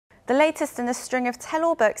the latest in a string of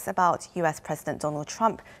tell-all books about US President Donald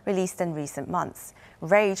Trump released in recent months.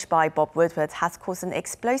 Rage by Bob Woodward has caused an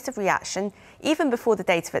explosive reaction even before the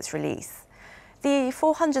date of its release. The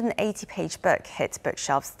 480-page book hit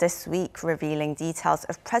bookshelves this week, revealing details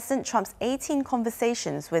of President Trump's 18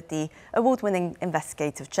 conversations with the award-winning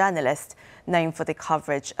investigative journalist known for the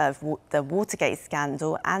coverage of the Watergate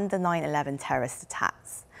scandal and the 9/11 terrorist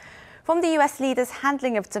attacks. From the US leader's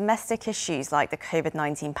handling of domestic issues like the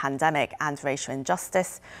COVID-19 pandemic and racial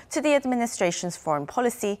injustice to the administration's foreign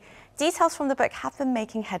policy, details from the book have been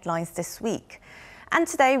making headlines this week. And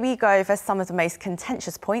today we go over some of the most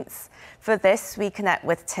contentious points. For this, we connect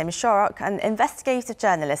with Tim Shorrock, an investigative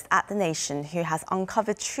journalist at The Nation who has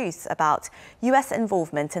uncovered truths about US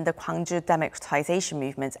involvement in the Gwangju democratization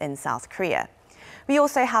movement in South Korea. We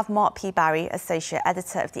also have Mark P. Barry, associate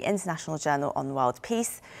editor of the International Journal on World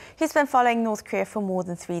Peace, who's been following North Korea for more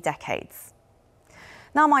than 3 decades.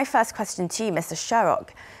 Now, my first question to you, Mr. Shorrock.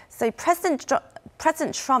 So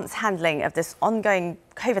President Trump's handling of this ongoing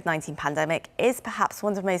COVID-19 pandemic is perhaps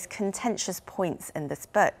one of the most contentious points in this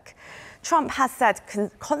book. Trump has said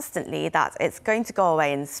constantly that it's going to go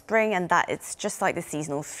away in spring and that it's just like the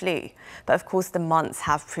seasonal flu. But of course, the months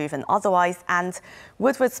have proven otherwise. And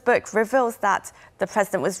Woodward's book reveals that the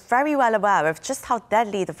president was very well aware of just how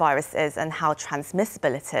deadly the virus is and how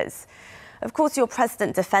transmissible it is. Of course, your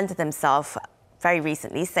president defended himself very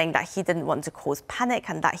recently, saying that he didn't want to cause panic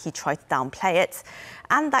and that he tried to downplay it,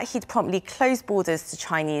 and that he'd promptly close borders to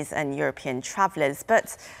Chinese and European travellers.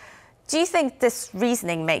 But do you think this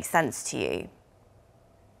reasoning makes sense to you?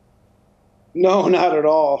 No, not at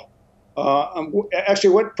all.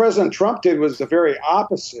 Actually, what President Trump did was the very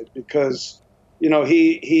opposite, because,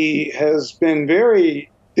 he has been very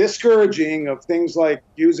discouraging of things like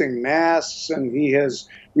using masks, and he has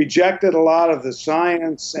rejected a lot of the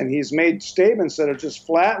science, and he's made statements that are just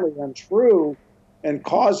flatly untrue and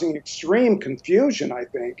causing extreme confusion, I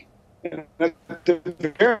think. And at the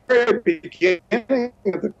very beginning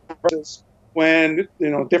of the crisis, when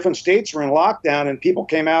different states were in lockdown and people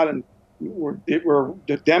came out and were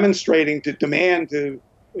demonstrating to demand to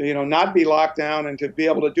not be locked down and to be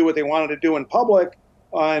able to do what they wanted to do in public,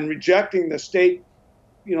 and rejecting the state,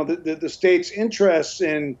 the state's interests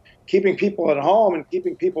in keeping people at home and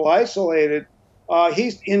keeping people isolated,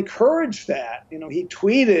 he's encouraged that. He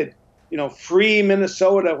tweeted, free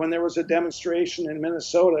Minnesota when there was a demonstration in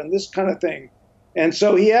Minnesota and this kind of thing. And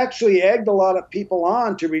so he actually egged a lot of people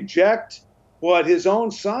on to reject what his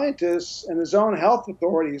own scientists and his own health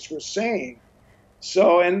authorities were saying.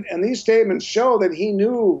 So, and these statements show that he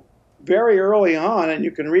knew very early on, and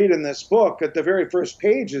you can read in this book that the very first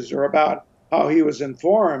pages are about how he was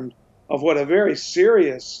informed of what a very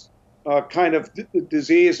serious kind of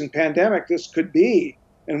disease and pandemic this could be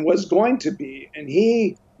and was going to be. And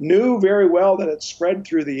he knew very well that it spread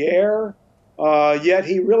through the air, yet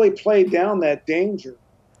he really played down that danger.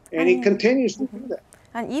 And he continues to do that.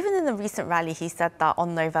 And even in the recent rally, he said that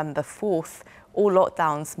on November 4th, all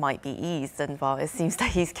lockdowns might be eased. And well, it seems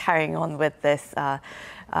that he's carrying on with this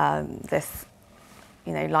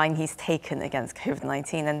line he's taken against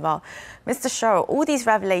COVID-19. And well, Mr. Shorrock, all these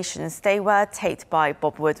revelations, they were taped by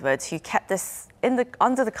Bob Woodward, who kept this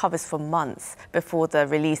under the covers for months before the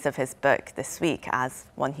release of his book this week as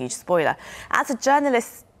one huge spoiler. As a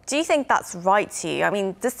journalist, do you think that's right to you? I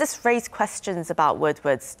mean, does this raise questions about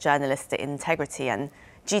Woodward's journalistic integrity and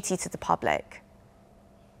duty to the public?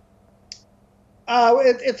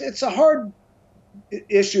 It's a hard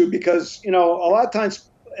issue because, a lot of times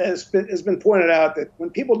has been pointed out that when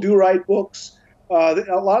people do write books,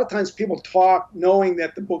 a lot of times people talk knowing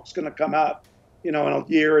that the book's going to come out, in a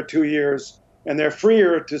year or 2 years, and they're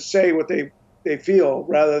freer to say what they feel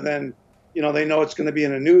rather than, they know it's going to be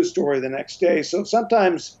in a news story the next day. So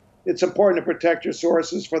sometimes it's important to protect your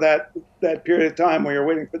sources for that period of time where you're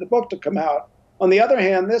waiting for the book to come out. On the other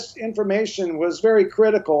hand, this information was very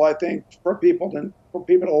critical, I think, for people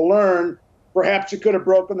to learn. Perhaps you could have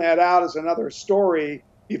broken that out as another story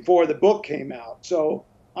before the book came out. So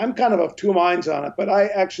I'm kind of 2 minds on it, but I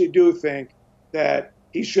actually do think that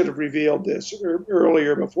he should have revealed this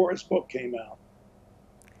earlier before his book came out.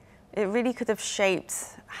 It really could have shaped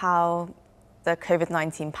how the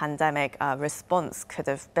COVID-19 pandemic response could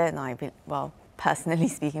have been, personally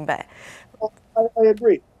speaking, but... I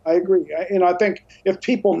agree. I think if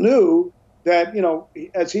people knew that,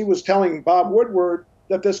 as he was telling Bob Woodward,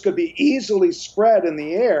 that this could be easily spread in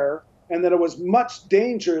the air, and that it was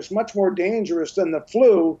much more dangerous than the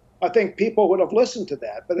flu, I think people would have listened to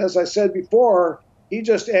that. But as I said before, he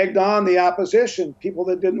just egged on the opposition, people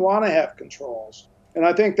that didn't want to have controls. And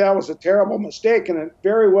I think that was a terrible mistake, and it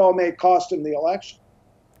very well may cost him the election.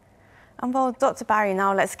 And well, Dr. Barry,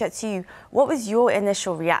 now let's get to you. What was your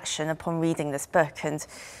initial reaction upon reading this book? And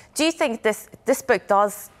do you think this book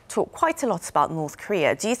does talk quite a lot about North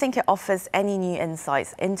Korea? Do you think it offers any new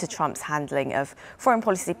insights into Trump's handling of foreign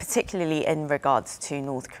policy, particularly in regards to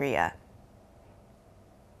North Korea?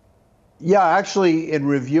 Yeah, actually, in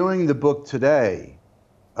reviewing the book today,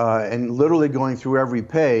 and literally going through every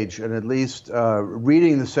page and at least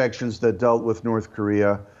reading the sections that dealt with North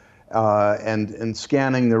Korea and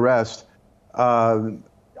scanning the rest,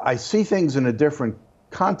 I see things in a different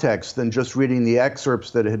context than just reading the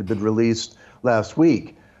excerpts that had been released last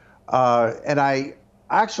week. And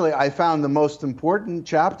I found the most important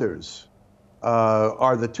chapters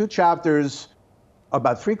are the two chapters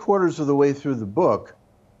about 3/4 of the way through the book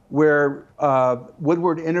where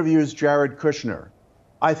Woodward interviews Jared Kushner.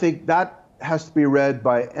 I think that has to be read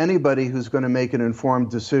by anybody who's going to make an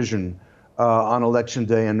informed decision on Election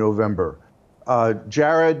Day in November.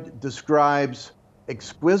 Jared describes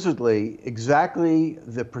exquisitely exactly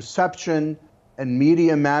the perception and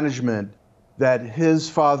media management that his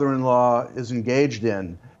father-in-law is engaged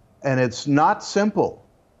in. And it's not simple.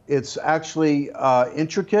 It's actually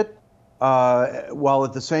intricate, while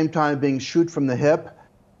at the same time being shoot from the hip.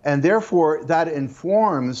 And therefore, that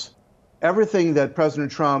informs everything that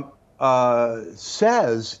President Trump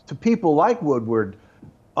says to people like Woodward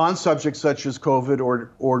on subjects such as COVID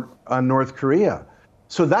or on North Korea.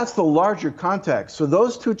 So that's the larger context. So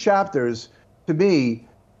those two chapters, to me,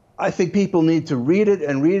 I think people need to read it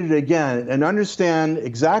and read it again and understand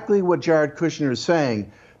exactly what Jared Kushner is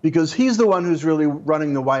saying, because he's the one who's really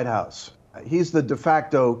running the White House. He's the de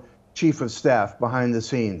facto chief of staff behind the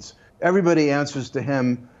scenes. Everybody answers to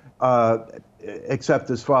him except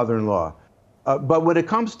his father-in-law. But when it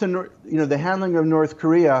comes to the handling of North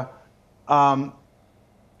Korea,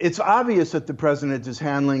 it's obvious that the president is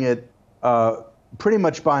handling it pretty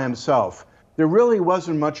much by himself. There really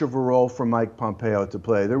wasn't much of a role for Mike Pompeo to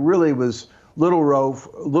play. There really was little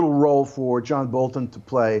role for John Bolton to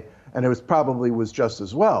play, and it probably was just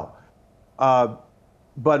as well.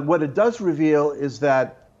 But what it does reveal is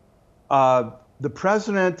that the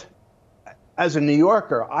president, as a New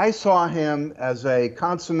Yorker, I saw him as a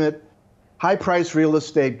consummate high-priced real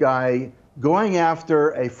estate guy going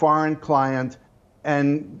after a foreign client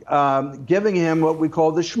and giving him what we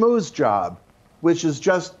call the schmooze job, which is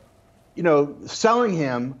just, selling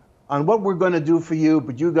him on what we're going to do for you,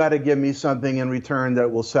 but you got to give me something in return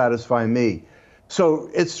that will satisfy me. So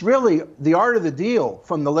it's really the art of the deal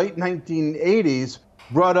from the late 1980s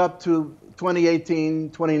brought up to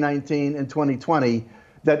 2018, 2019, and 2020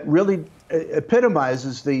 that really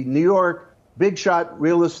epitomizes the New York big shot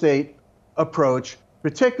real estate approach,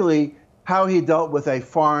 particularly how he dealt with a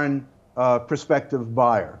foreign prospective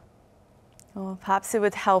buyer. Well, perhaps it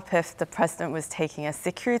would help if the president was taking a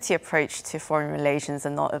security approach to foreign relations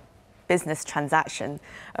and not a business transaction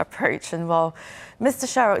approach. And well, Mr.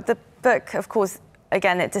 Sherrock, the book, of course,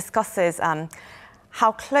 again, it discusses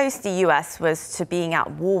how close the US was to being at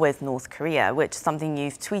war with North Korea, which is something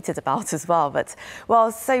you've tweeted about as well. But,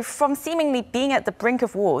 well, so from seemingly being at the brink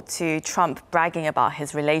of war to Trump bragging about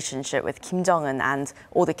his relationship with Kim Jong-un and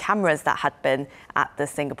all the cameras that had been at the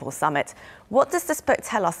Singapore summit, what does this book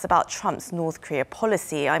tell us about Trump's North Korea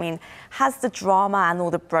policy? I mean, has the drama and all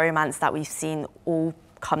the bromance that we've seen all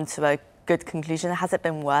come to a good conclusion? Has it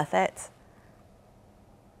been worth it?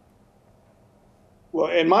 Well,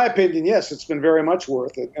 in my opinion, yes, it's been very much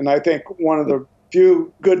worth it. And I think one of the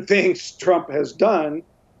few good things Trump has done,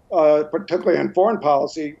 particularly on foreign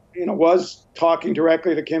policy, was talking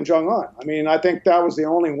directly to Kim Jong-un. I mean, I think that was the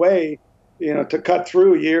only way, to cut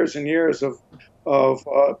through years and years of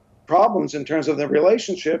problems in terms of the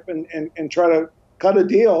relationship and try to cut a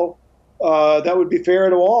deal that would be fair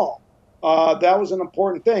to all. That was an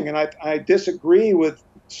important thing. And I disagree with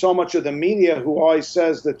so much of the media who always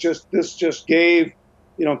says that this just gave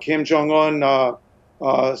Kim Jong-un,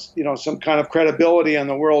 some kind of credibility on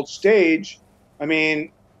the world stage. I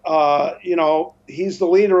mean, he's the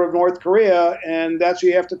leader of North Korea, and that's who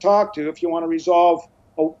you have to talk to if you want to resolve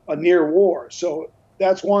a near war. So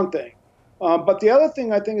that's one thing. But the other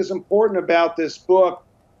thing I think is important about this book,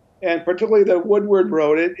 and particularly that Woodward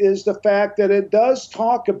wrote it, is the fact that it does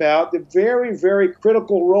talk about the very, very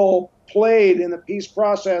critical role played in the peace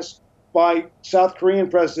process by South Korean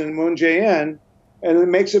President Moon Jae-in. And it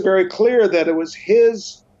makes it very clear that it was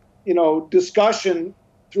his, discussion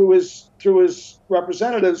through his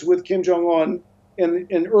representatives with Kim Jong-un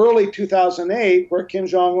in early 2008, where Kim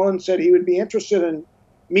Jong-un said he would be interested in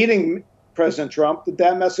meeting President Trump,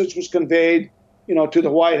 that message was conveyed, to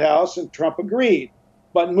the White House, and Trump agreed.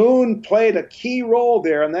 But Moon played a key role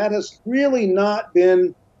there, and that has really not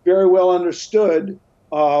been very well understood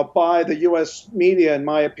by the U.S. media, in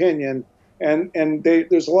my opinion. And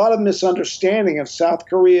there's a lot of misunderstanding of South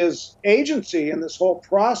Korea's agency in this whole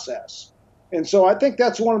process. And so I think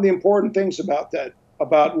that's one of the important things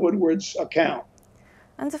about Woodward's account.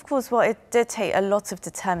 And of course, well, it did take a lot of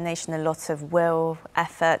determination, a lot of will,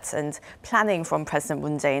 effort and planning from President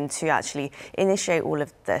Moon Jae-in to actually initiate all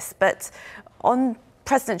of this. But on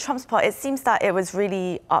President Trump's part, it seems that it was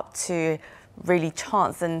really up to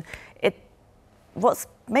chance. And what's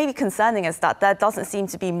maybe concerning is that there doesn't seem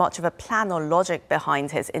to be much of a plan or logic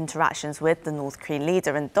behind his interactions with the North Korean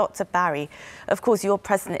leader. And Dr. Barry, of course, your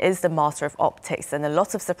president is the master of optics and a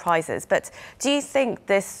lot of surprises. But do you think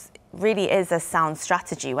this really is a sound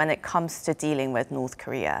strategy when it comes to dealing with North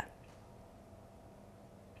Korea?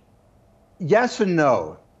 Yes and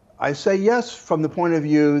no. I say yes from the point of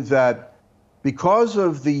view that because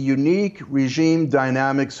of the unique regime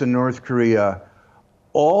dynamics in North Korea,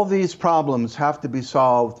 all these problems have to be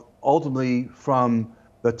solved ultimately from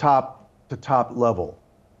the top to top level.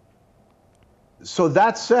 So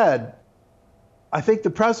that said, I think the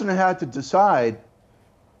president had to decide,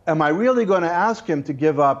 am I really going to ask him to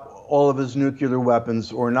give up all of his nuclear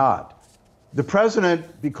weapons or not? The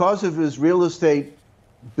president, because of his real estate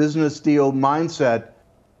business deal mindset,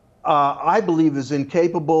 I believe is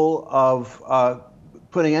incapable of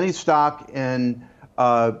putting any stock in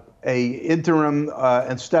a interim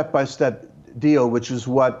and step-by-step deal, which is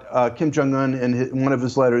what Kim Jong-un in one of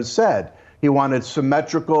his letters said. He wanted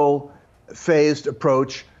symmetrical, phased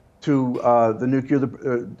approach to the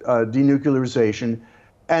denuclearization.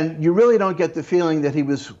 And you really don't get the feeling that he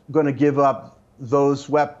was going to give up those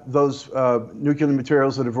nuclear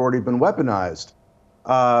materials that have already been weaponized.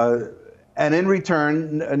 And in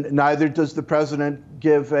return, neither does the president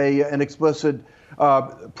give an explicit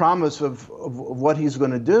promise of what he's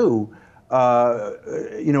going to do,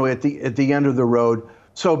 at the end of the road.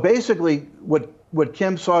 So basically, what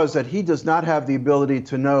Kim saw is that he does not have the ability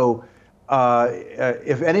to know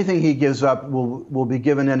if anything he gives up will be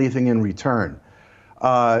given anything in return.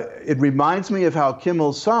 It reminds me of how Kim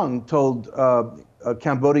Il-sung told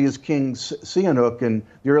Cambodia's King Sihanouk in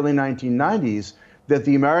the early 1990s that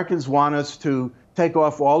the Americans want us to take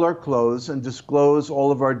off all our clothes and disclose all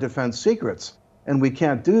of our defense secrets. And we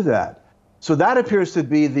can't do that. So that appears to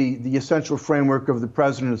be the essential framework of the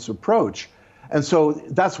president's approach. And so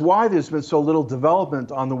that's why there's been so little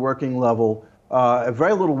development on the working level,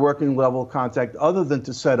 very little working level contact other than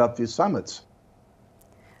to set up these summits.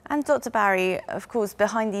 And Dr. Barry, of course,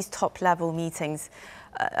 behind these top-level meetings,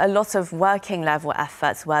 a lot of working-level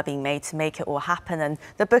efforts were being made to make it all happen. And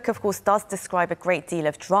the book, of course, does describe a great deal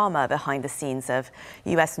of drama behind the scenes of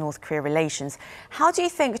US-North Korea relations. How do you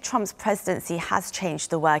think Trump's presidency has changed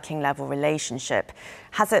the working-level relationship?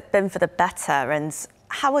 Has it been for the better? And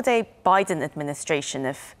how would a Biden administration,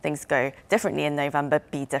 if things go differently in November,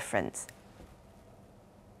 be different?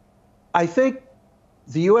 I think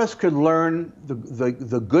the U.S. could learn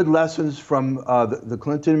the good lessons from the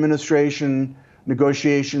Clinton administration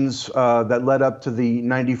negotiations that led up to the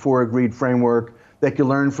 '94 agreed framework. They could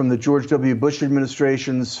learn from the George W. Bush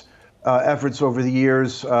administration's efforts over the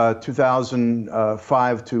years,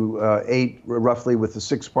 2005 to 8, roughly, with the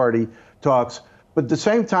six-party talks. But at the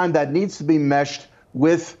same time, that needs to be meshed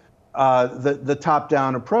with the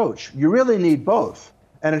top-down approach. You really need both,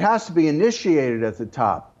 and it has to be initiated at the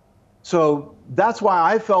top. So that's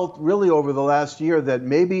why I felt really over the last year that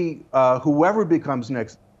maybe whoever becomes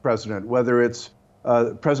next president, whether it's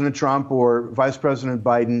President Trump or Vice President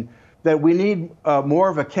Biden, that we need more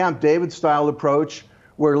of a Camp David-style approach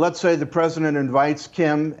where, let's say, the president invites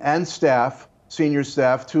Kim and staff, senior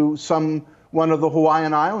staff, to one of the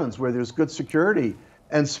Hawaiian Islands where there's good security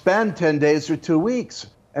and spend 10 days or 2 weeks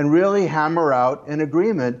and really hammer out an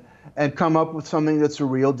agreement and come up with something that's a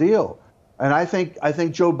real deal. And I think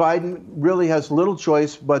Joe Biden really has little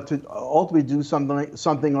choice but to ultimately do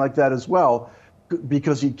something like that as well,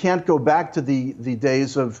 because he can't go back to the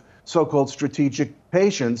days of so-called strategic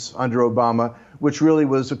patience under Obama, which really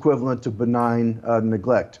was equivalent to benign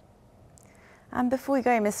neglect. And before we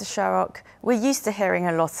go, Mr. Sherrock, we're used to hearing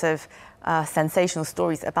a lot of sensational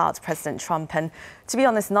stories about President Trump, and to be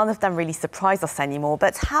honest, none of them really surprise us anymore.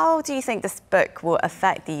 But how do you think this book will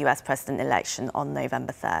affect the US president election on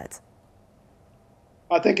November 3rd?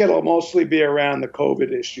 I think it'll mostly be around the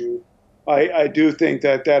COVID issue. I do think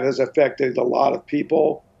that has affected a lot of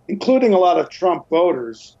people, including a lot of Trump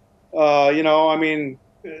voters.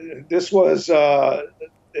 This was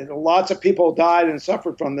lots of people died and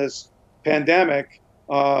suffered from this pandemic,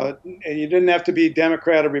 and you didn't have to be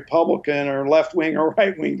Democrat or Republican or left wing or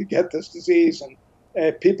right wing to get this disease.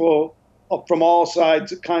 And people from all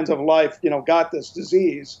sides, kinds of life, got this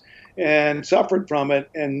disease and suffered from it.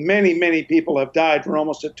 And many, many people have died. We're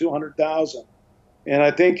almost at 200,000. And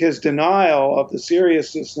I think his denial of the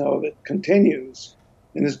seriousness of it continues,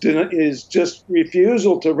 and his just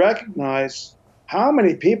refusal to recognize how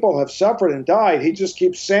many people have suffered and died. He just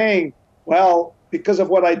keeps saying, well, because of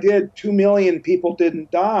what I did, 2 million people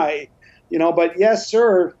didn't die. But yes,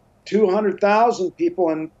 sir, 200,000 people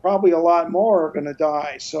and probably a lot more are going to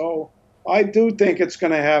die. So I do think it's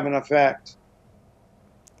going to have an effect.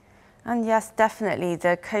 And yes, definitely,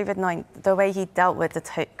 the way he dealt with the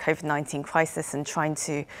COVID-19 crisis and trying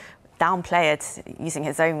to downplay it, using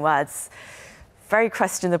his own words, very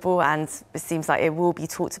questionable, and it seems like it will be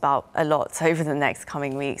talked about a lot over the next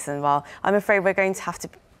coming weeks. And well, I'm afraid we're going to have to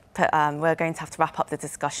wrap up the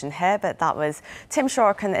discussion here, but that was Tim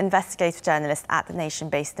Shorrock, an investigative journalist at The Nation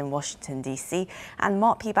based in Washington, D.C., and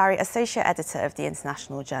Mark P. Barry, associate editor of the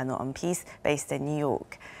International Journal on Peace based in New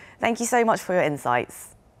York. Thank you so much for your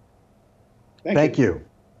insights. Thank you.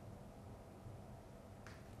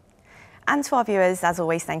 And to our viewers, as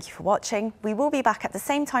always, thank you for watching. We will be back at the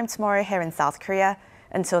same time tomorrow here in South Korea.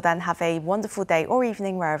 Until then, have a wonderful day or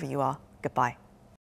evening wherever you are. Goodbye.